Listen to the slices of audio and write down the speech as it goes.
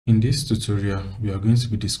In this tutorial, we are going to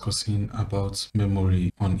be discussing about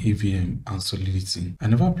memory on EVM and Solidity. I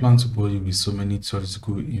never planned to bore you with so many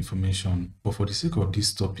theoretical information, but for the sake of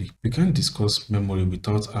this topic, we can't discuss memory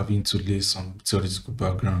without having to lay some theoretical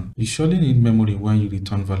background. You surely need memory when you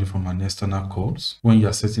return value from an external calls, when you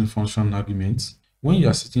are setting function arguments, when you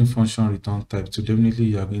are setting function return type, so definitely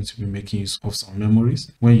you are going to be making use of some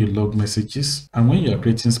memories. When you log messages, and when you are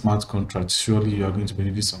creating smart contracts, surely you are going to be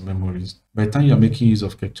needing some memories. By the time you are making use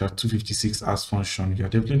of Lecture 256 as function, you are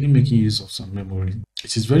definitely making use of some memory.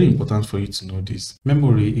 It is very important for you to know this.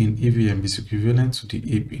 Memory in EVM is equivalent to the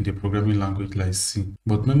heap in the programming language like C,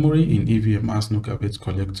 but memory in EVM has no garbage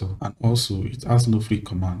collector, and also it has no free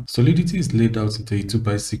command. Solidity is laid out in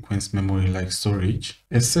 32-byte sequence memory like storage,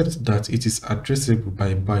 except that it is addressable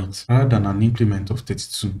by byte rather than an increment of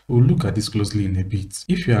 32. We'll look at this closely in a bit.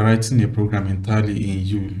 If you are writing a program entirely in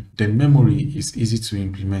YUL, then memory is easy to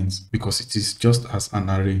implement because it is just as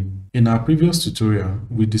an array. In our previous tutorial,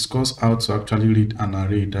 we discussed how to actually read an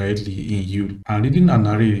array directly in YUL. And reading an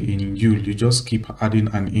array in YUL, you just keep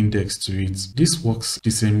adding an index to it. This works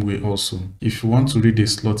the same way also. If you want to read a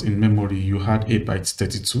slot in memory, you add a byte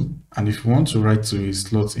 32. And if you want to write to a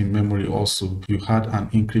slot in memory also, you add an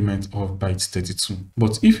increment of byte 32.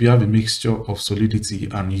 But if you have a mixture of Solidity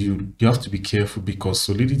and YUL, you have to be careful because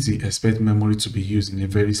Solidity expects memory to be used in a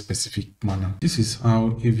very specific manner. This is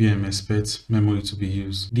how EVM expects memory to be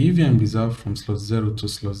used. The EVM reserved from slot 0 to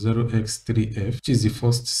slot 0x3f, which is the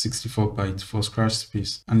first 64 byte for scratch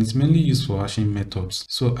space, and it's mainly used for hashing methods.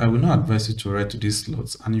 So I will not advise you to write to these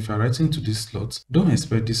slots, and if you are writing to these slots, don't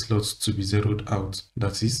expect these slots to be zeroed out.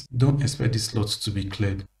 That is, don't expect these slots to be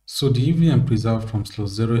cleared. So the EVM preserved from slot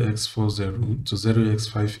 0x40 to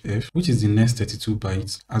 0x5f, which is the next 32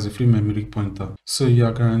 bytes, as a free memory pointer. So you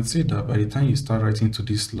are guaranteed that by the time you start writing to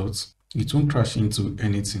these slots, it won't crash into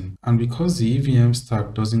anything. And because the EVM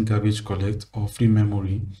stack doesn't garbage collect or free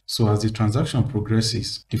memory, so as the transaction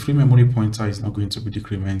progresses, the free memory pointer is not going to be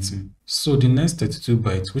decrementing. So the next 32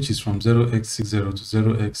 bytes, which is from 0x60 to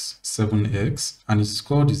 0x7x, and it's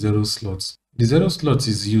called the 0 slot. The 0 slot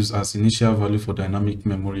is used as initial value for dynamic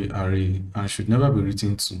memory array and should never be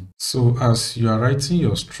written to. So as you are writing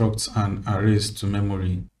your structs and arrays to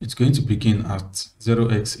memory, it's going to begin at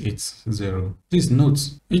 0x80. Please note,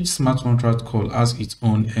 each smart contract call has its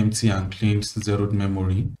own empty and cleaned zeroed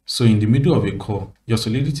memory. So in the middle of a call, your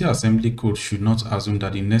Solidity assembly code should not assume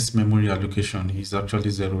that the next memory allocation is actually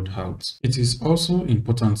zeroed out. It is also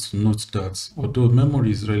important to note that although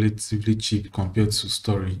memory is relatively cheap compared to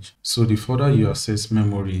storage, so the further you access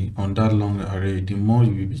memory on that long array, the more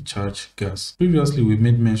you will be charged gas. Previously, we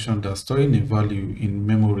made mention that storing a value in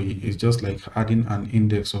memory is just like adding an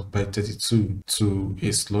index of byte 32 to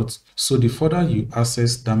a slot. So the further you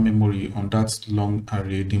access that memory on that long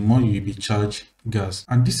array, the more you will be charged gas.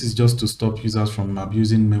 And this is just to stop users from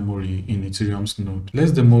abusing memory in Ethereum's node. Let's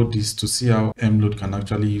demo this to see how MLOAD can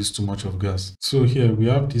actually use too much of gas. So here we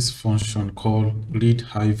have this function called read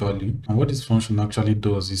high value, and what this function actually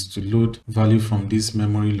does is to load value from this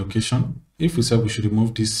memory location. If we said we should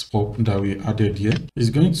remove this pop that we added here, it's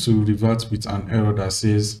going to revert with an error that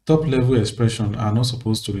says top level expression are not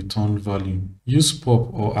supposed to return value. Use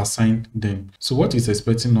pop or assign them. So what it's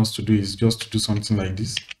expecting us to do is just to do something like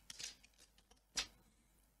this.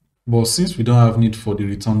 But since we don't have need for the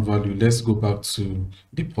return value, let's go back to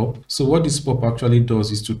the pop. So what this pop actually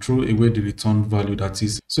does is to throw away the return value that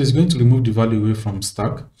is. So it's going to remove the value away from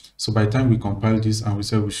stack. So by the time we compile this and we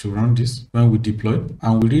say we should run this, when we deploy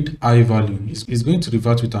and we read high value, it's going to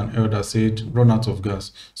revert with an error that said run out of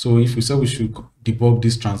gas. So if we say we should debug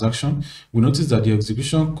this transaction, we notice that the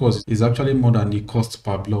execution cost is actually more than the cost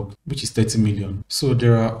per block, which is 30 million. So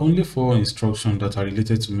there are only 4 instructions that are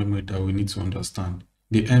related to memory that we need to understand.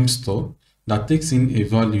 The MSTORE that takes in a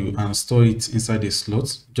value and store it inside a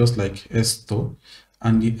slot, just like STORE,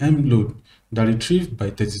 and the MLOAD that retrieves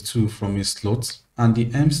byte 32 from a slot, and the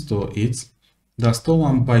MSTORE8 that store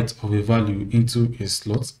 1 byte of a value into a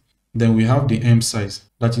slot. Then we have the MSIZE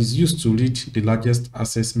that is used to read the largest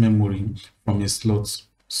access memory from a slot.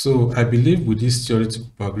 So I believe with this theoretical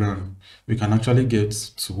background, we can actually get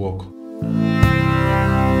to work.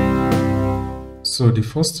 So the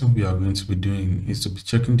first thing we are going to be doing is to be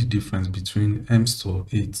checking the difference between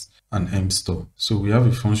MSTORE8 and MSTORE. So we have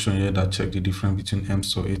a function here that checks the difference between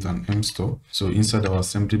MSTORE8 and MSTORE. So inside our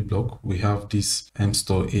assembly block, we have this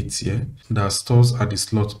MSTORE8 here that stores at the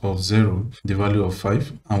slot of 0 the value of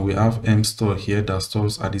 5, and we have MSTORE here that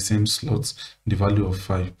stores at the same slot the value of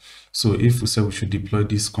 5. So if we say we should deploy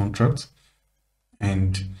this contract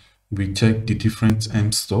and we check the different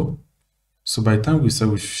MSTORE, so by the time we say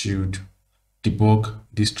we should debug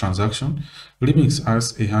this transaction. Remix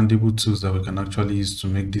has a handable tools that we can actually use to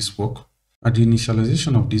make this work. At the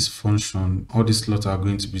initialization of this function, all these slots are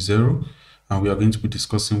going to be 0, and we are going to be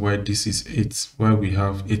discussing why this is 8, why we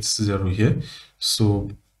have 8 here. So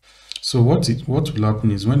what will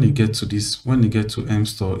happen is when you get to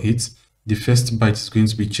MSTORE8, the first byte is going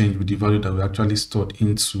to be changed with the value that we actually stored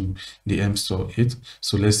into the MSTORE8.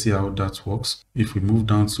 So let's see how that works. If we move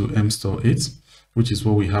down to MSTORE8, which is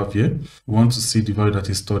what we have here, we want to see the value that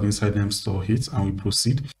is stored inside MSTORE8, and we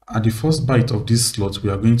proceed. At the first byte of this slot, we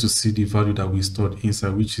are going to see the value that we stored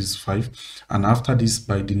inside, which is 5. And after this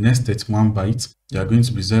byte, the next 31 bytes, they are going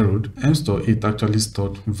to be zeroed. MSTORE8 actually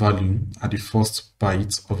stored value at the first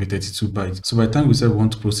byte of a 32 byte. So by the time we say we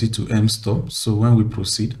want to proceed to MSTORE, so when we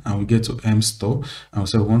proceed and we get to MSTORE and we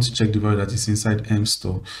say we want to check the value that is inside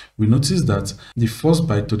MSTORE, we notice that the first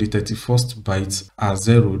byte to the 31st byte are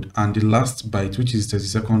zeroed, and the last byte, which is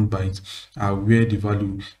 32nd byte, are where the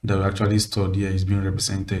value that we actually stored here is being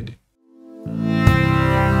represented.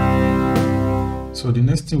 So the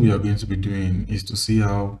next thing we are going to be doing is to see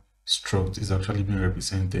how struct is actually being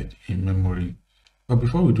represented in memory. But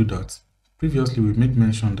before we do that, previously we made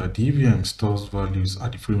mention that the EVM stores values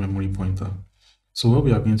at the free memory pointer. So what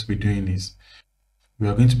we are going to be doing is we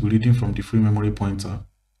are going to be reading from the free memory pointer,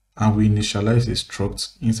 and we initialize a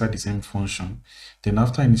struct inside the same function. Then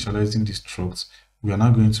after initializing the struct, we are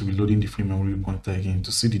now going to be loading the free memory pointer again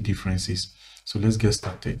to see the differences. So let's get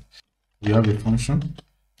started. We have a function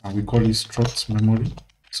and we call it struct memory.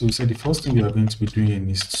 So we said the first thing we are going to be doing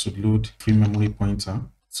is to load free memory pointer.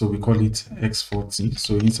 So we call it x40.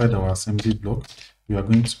 So inside our assembly block, we are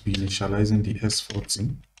going to be initializing the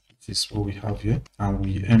s40, which is what we have here, and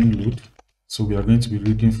we MLOAD. So we are going to be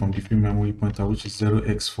reading from the free memory pointer, which is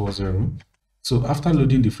 0x40. So after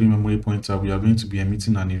loading the free memory pointer, we are going to be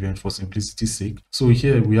emitting an event for simplicity's sake. So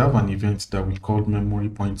here we have an event that we call memory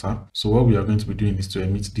pointer. So what we are going to be doing is to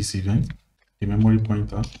emit this event, the memory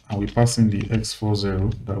pointer, and we pass in the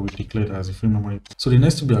x40 that we declared as a free memory. So the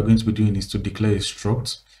next thing we are going to be doing is to declare a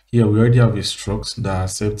struct. Here we already have a struct that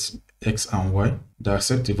accepts x and y, that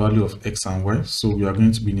accepts the value of x and y. So we are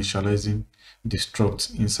going to be initializing the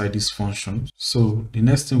struct inside this function. So the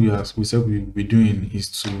next thing we said we will be doing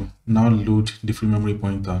is to now load the free memory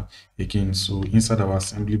pointer again. So inside our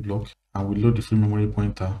assembly block, and we load the free memory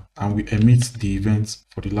pointer and we emit the event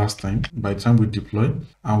for the last time by the time we deploy,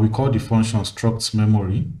 and we call the function struct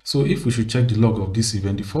memory. So if we should check the log of this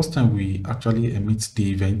event, the first time we actually emit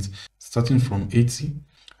the event starting from 80,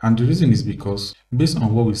 and the reason is because based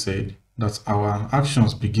on what we said, that our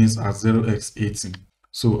actions begins at 0x80.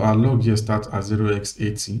 So our log here starts at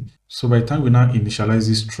 0x80. So by the time we now initialize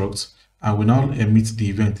this struct and we now emit the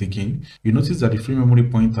event again, you notice that the free memory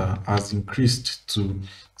pointer has increased to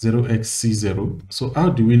 0xC0. So how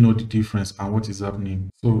do we know the difference and what is happening?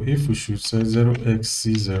 So if we should say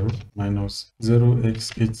 0xC0 minus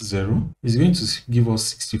 0x80, it's going to give us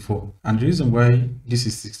 64. And the reason why this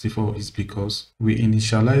is 64 is because we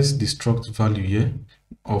initialize the struct value here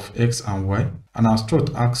of x and y, and our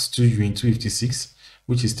struct asks 2u in 256,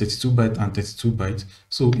 which is 32 byte and 32 byte.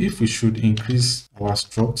 So if we should increase our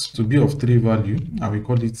struct to be of 3 value, and we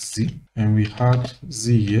call it z, and we add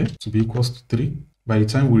z here to be equals to 3, by the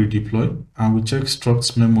time we redeploy and we check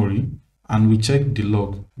struct memory and we check the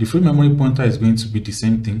log, the free memory pointer is going to be the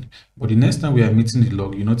same thing, but the next time we are emitting the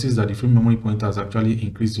log, you notice that the free memory pointer has actually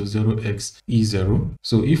increased to 0xe0.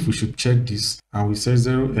 So if we should check this and we say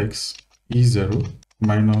 0xe0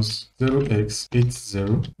 minus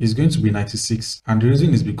 0x80 is going to be 96, and the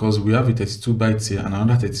reason is because we have a 32 bytes here and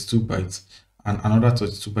another 32 bytes and another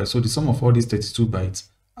 32 bytes. So the sum of all these 32 bytes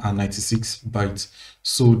are 96 bytes.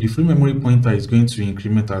 So the free memory pointer is going to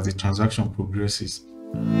increment as the transaction progresses.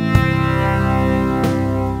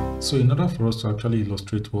 So in order for us to actually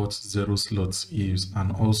illustrate what 0 slots is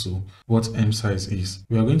and also what MSIZE is,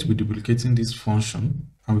 we are going to be duplicating this function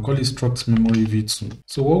and we call it struct memory v2.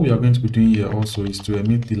 So what we are going to be doing here also is to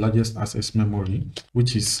emit the largest access memory,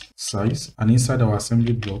 which is size, and inside our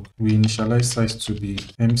assembly block we initialize size to be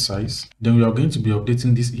MSIZE. Then we are going to be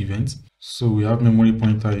updating this event. So we have memory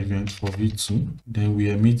pointer event for v2, then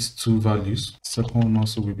we emit 2 values. Second one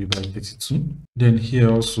also will be by 32. Then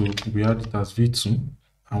here also we add it as v2,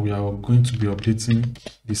 and we are going to be updating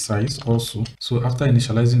the size also. So after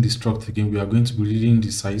initializing the struct again, we are going to be reading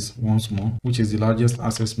the size once more, which is the largest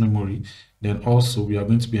access memory. Then also we are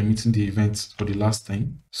going to be emitting the event for the last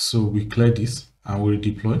time. So we clear this and we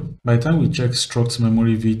redeploy. By the time we check struct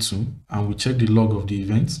memory v2 and we check the log of the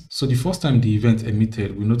event, so the first time the event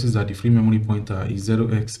emitted, we notice that the free memory pointer is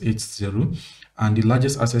 0x80 and the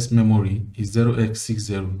largest access memory is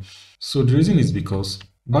 0x60. So the reason is because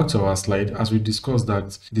Back to our slide, as we discussed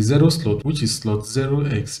that the 0 slot, which is slot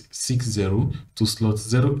 0x60 to slot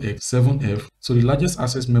 0x7f, so the largest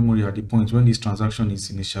access memory at the point when this transaction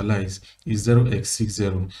is initialized is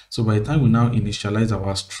 0x60. So by the time we now initialize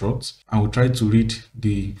our struct and we try to read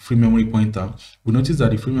the free memory pointer, we notice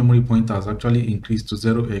that the free memory pointer has actually increased to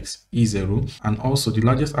 0xe0, and also the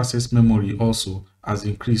largest access memory also has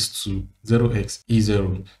increased to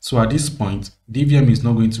 0xe0. So at this point, the EVM is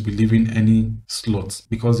not going to be leaving any slots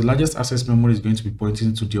because the largest access memory is going to be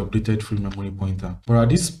pointing to the updated free memory pointer. But at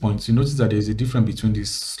this point, you notice that there is a difference between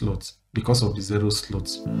these slots because of the 0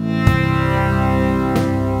 slots.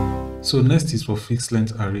 So next is for fixed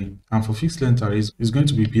length array, and for fixed length arrays, it's going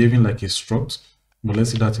to be behaving like a struct. But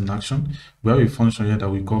let's see that in action. We have a function here that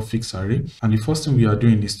we call fixed array, and the first thing we are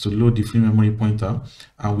doing is to load the free memory pointer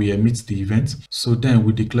and we emit the event. So then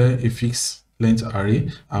we declare a fixed length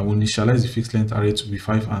array and we initialize the fixed length array to be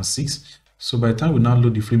 5 and 6. So by the time we now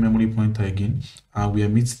load the free memory pointer again and we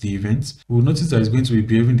emit the event, we will notice that it's going to be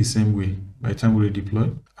behaving the same way by the time we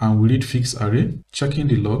redeploy. And we read fixed array, checking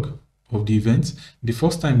the log of the event. The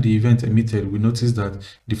first time the event emitted, we notice that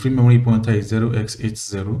the free memory pointer is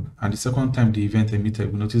 0x80, and the second time the event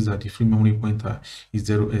emitted, we notice that the free memory pointer is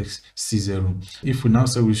 0xc0. If we now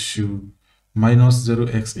say we should minus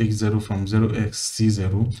 0x80 from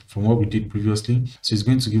 0xc0 from what we did previously, so it's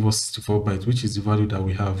going to give us 64 bytes, which is the value that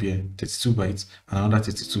we have here, 32 bytes and another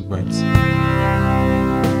 32 bytes.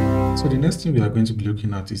 So the next thing we are going to be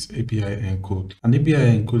looking at is abi.encode. And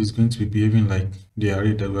abi.encode is going to be behaving like the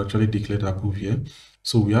array that we actually declared above here.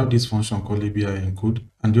 So we have this function called abi.encode,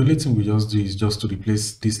 and the only thing we just do is just to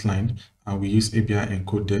replace this line and we use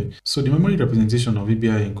abi.encode there. So the memory representation of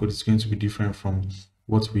abi.encode is going to be different from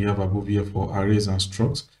what we have above here for arrays and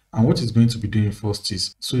structs. And what it's going to be doing first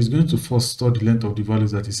is, so it's going to first store the length of the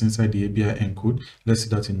values that is inside the abi.encode. Let's see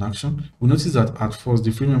that in action. We notice that at first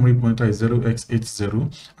the free memory pointer is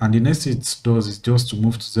 0x80, and the next thing it does is just to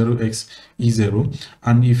move to 0xe0.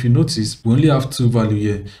 And if you notice, we only have two values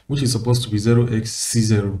here, which is supposed to be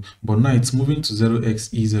 0xc0, but now it's moving to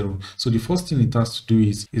 0xe0. So the first thing it has to do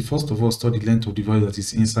is it first of all store the length of the value that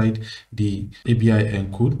is inside the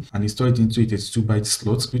abi.encode, and it store it into a 32 byte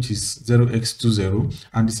slot, which is 0x20,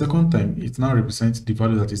 and the second time it now represents the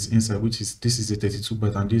value that is inside, which is this is a 32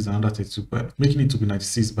 byte and this is another 32 byte, making it to be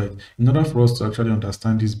 96 byte. In order for us to actually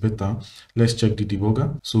understand this better, let's check the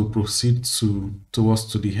debugger. So proceed towards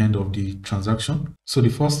to the end of the transaction. So the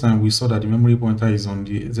first time we saw that the memory pointer is on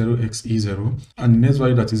the 0xe0, and the next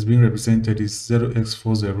value that is being represented is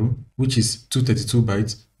 0x40, which is 232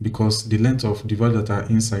 bytes, because the length of the value that are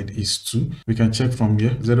inside is 2. We can check from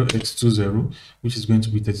here 0x20, which is going to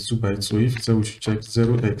be 32 bytes. So if we should check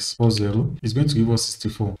 0x40, it's going to give us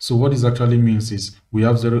 64. So what this actually means is we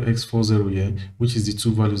have 0x40 here, which is the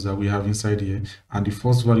two values that we have inside here, and the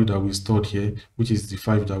first value that we stored here, which is the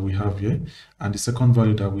 5 that we have here, and the second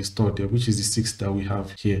value that we stored there, which is the 6 that we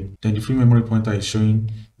have here. Then the free memory pointer is showing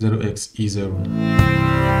 0xe0.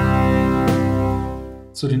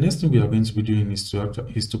 So the next thing we are going to be doing is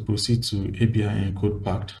to proceed to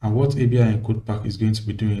abi.encodePacked. And what abi.encodePacked is going to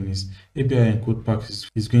be doing is abi.encodePacked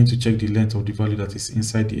is going to check the length of the value that is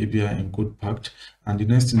inside the abi.encodePacked. And the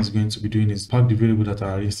next thing it's going to be doing is pack the variable that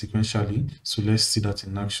are arranged sequentially. So let's see that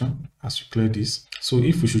in action as we clear this. So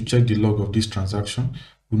if we should check the log of this transaction,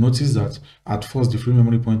 we notice that at first the free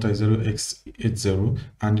memory pointer is 0x80,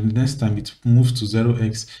 and the next time it moves to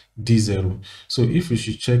 0xd0. So if we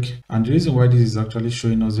should check, and the reason why this is actually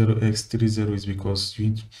showing us 0x30 is because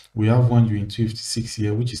we have one uint256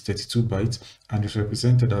 here, which is 32 bytes, and it's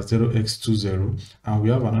represented as 0x20, and we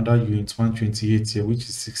have another uint128 here, which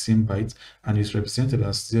is 16 bytes, and it's represented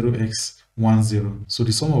as 0x10. So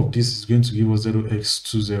the sum of this is going to give us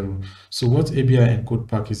 0x20. So what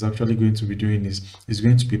abi.encodePacked is actually going to be doing is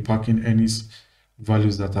going to be packing any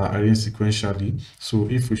values that are arranged sequentially. So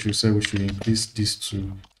if we should say we should increase this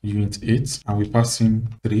to uint8 and we pass in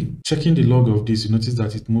 3, checking the log of this, you notice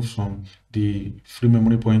that it moves from the free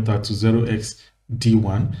memory pointer to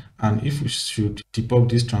 0xd1. And if we should debug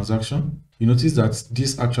this transaction, you notice that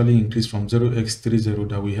this actually increased from 0x30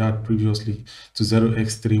 that we had previously to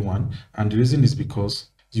 0x31, and the reason is because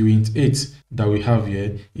uint8 that we have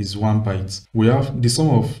here is 1 byte. We have the sum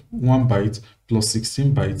of 1 byte plus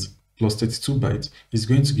 16 bytes plus 32 bytes is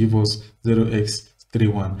going to give us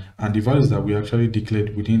 0x31, and the values that we actually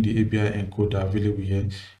declared within the abi.encode are available here.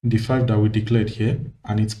 The 5 that we declared here,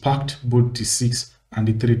 and it's packed both the 6 and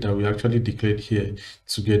the 3 that we actually declared here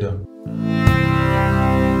together.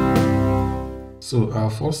 So our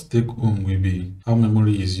first take home will be how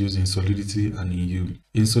memory is used in Solidity and in YUL.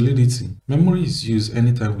 In Solidity, memory is used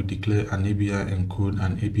anytime we declare an abi.encode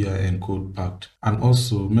and abi.encodePacked. And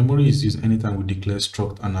also, memory is used anytime we declare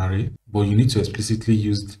struct and array, but you need to explicitly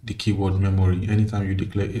use the keyword memory anytime you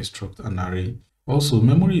declare a struct and array. Also,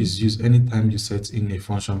 memory is used anytime you set in a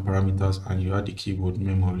function parameters and you add the keyword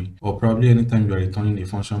memory, or probably anytime you are returning a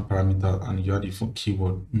function parameter and you add the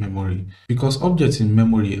keyword memory. Because objects in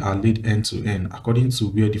memory are laid end to end according to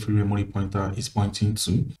where the free memory pointer is pointing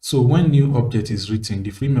to. So when new object is written, the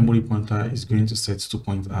free memory pointer is going to set to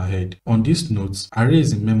point ahead. On this note,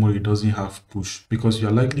 arrays in memory doesn't have push because you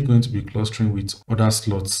are likely going to be clustering with other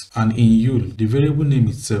slots. And in YUL, the variable name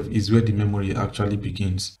itself is where the memory actually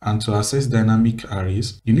begins. And to access dynamic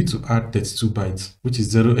arrays, you need to add 32 bytes, which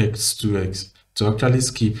is 0x2x, to actually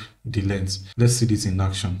skip the length. Let's see this in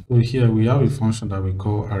action. So here we have a function that we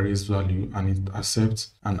call arrays value, and it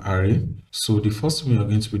accepts an array. So the first thing we are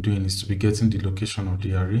going to be doing is to be getting the location of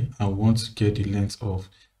the array. I want to get the length of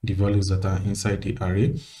the values that are inside the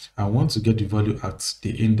array. I want to get the value at the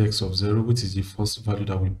index of 0, which is the first value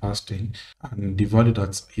that we passed in, and the value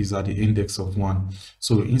that is at the index of 1.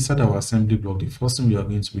 So inside our assembly block, the first thing we are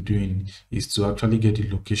going to be doing is to actually get the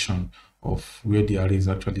location of where the array is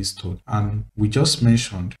actually stored. And we just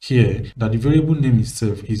mentioned here that the variable name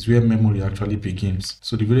itself is where memory actually begins.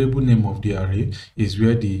 So the variable name of the array is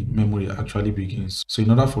where the memory actually begins. So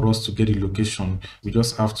in order for us to get the location, we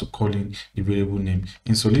just have to call in the variable name.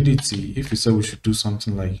 In Solidity, if we say we should do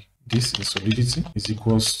something like this in Solidity is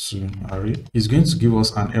equals to array, it's going to give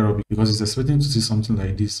us an error because it's expecting to see something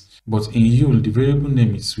like this. But in YUL, the variable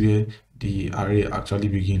name is where the array actually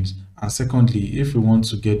begins. And secondly, if we want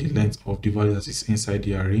to get the length of the value that is inside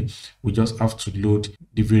the array, we just have to load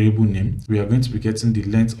the variable name. We are going to be getting the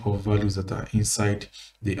length of values that are inside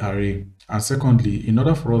the array. And secondly, in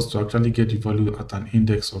order for us to actually get the value at an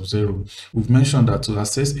index of 0, we've mentioned that to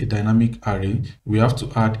access a dynamic array, we have to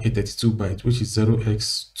add a 32 byte, which is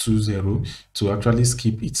 0x20, to actually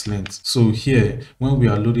skip its length. So here, when we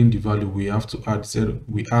are loading the value, we have to add 0.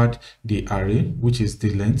 We add the array, which is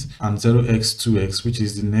the length, and 0x2x, which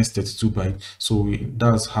is the next 32 byte. So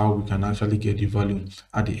that's how we can actually get the value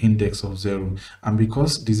at the index of 0. And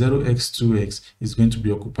because the 0x2x is going to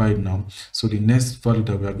be occupied now, so the next value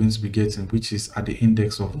that we are going to be getting, which is at the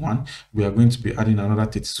index of 1, we are going to be adding another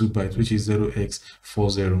 32 bytes, which is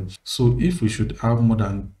 0x40. So if we should have more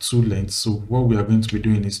than 2 lengths, so what we are going to be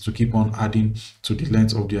doing is to keep on adding to the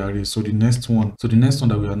length of the array. So the next one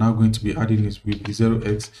that we are now going to be adding is with the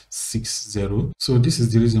 0x60. So this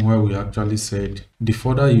is the reason why we actually said the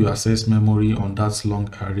further you access memory on that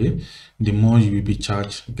long array, the more you will be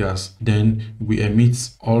charged gas. Then we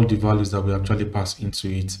emit all the values that we actually pass into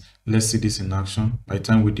it. Let's see this in action. By the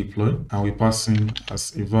time we deploy and we pass in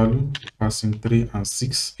as a value, passing 3 and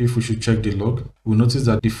 6. If we should check the log, we'll notice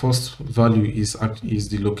that the first value is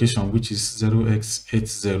the location, which is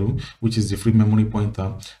 0x80, which is the free memory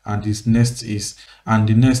pointer, and the next is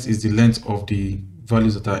the length of the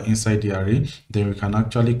values that are inside the array. Then we can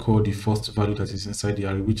actually call the first value that is inside the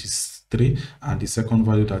array, which is 3, and the second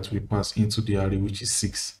value that we pass into the array, which is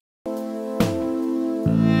 6.